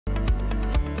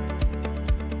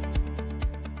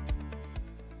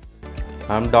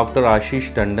I am Dr.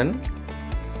 Ashish Tandon,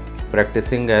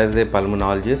 practicing as a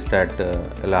pulmonologist at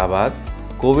Allahabad.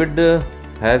 COVID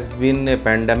has been a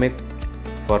pandemic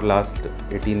for last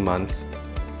 18 months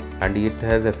and it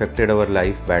has affected our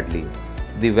life badly.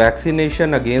 The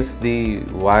vaccination against the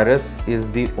virus is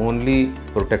the only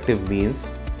protective means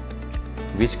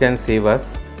which can save us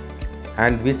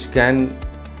and which can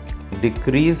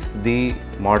decrease the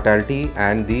mortality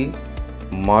and the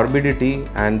morbidity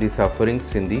and the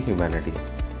sufferings in the humanity.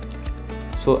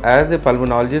 So as a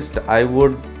pulmonologist, I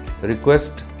would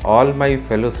request all my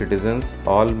fellow citizens,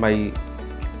 all my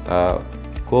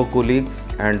co-colleagues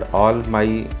and all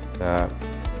my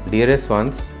dearest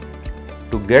ones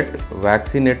to get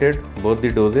vaccinated both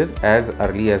the doses as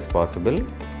early as possible,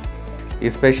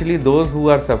 especially those who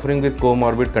are suffering with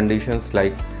comorbid conditions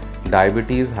like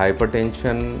diabetes,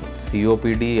 hypertension,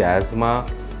 COPD, asthma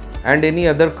and any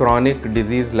other chronic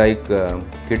disease like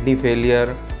kidney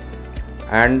failure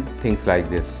and things like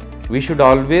this. We should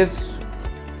always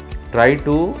try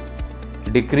to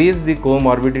decrease the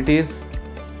comorbidities,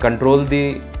 control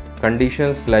the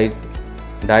conditions like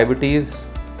diabetes,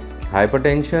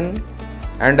 hypertension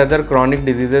and other chronic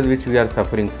diseases which we are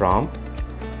suffering from.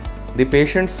 The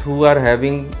patients who are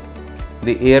having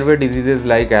the airway diseases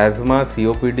like asthma,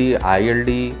 COPD,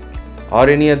 ILD or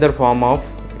any other form of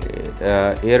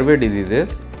airway diseases,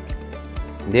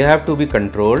 they have to be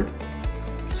controlled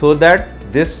so that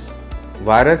this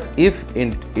virus, if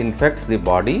it infects the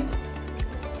body,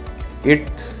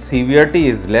 its severity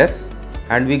is less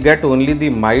and we get only the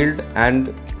mild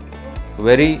and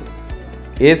very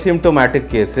asymptomatic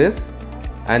cases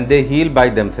and they heal by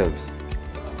themselves.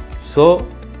 So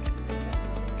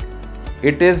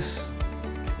it is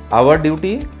our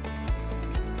duty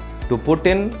to put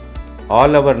in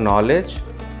all our knowledge,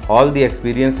 all the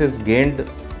experiences gained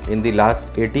in the last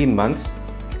 18 months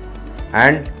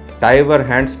and tie our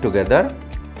hands together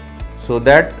so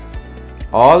that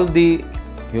all the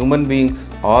human beings,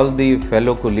 all the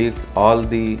fellow colleagues, all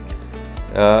the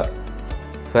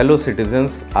fellow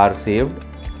citizens are saved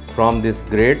from this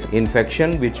great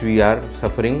infection which we are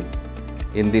suffering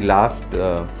in the last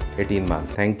 18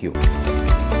 months. Thank you.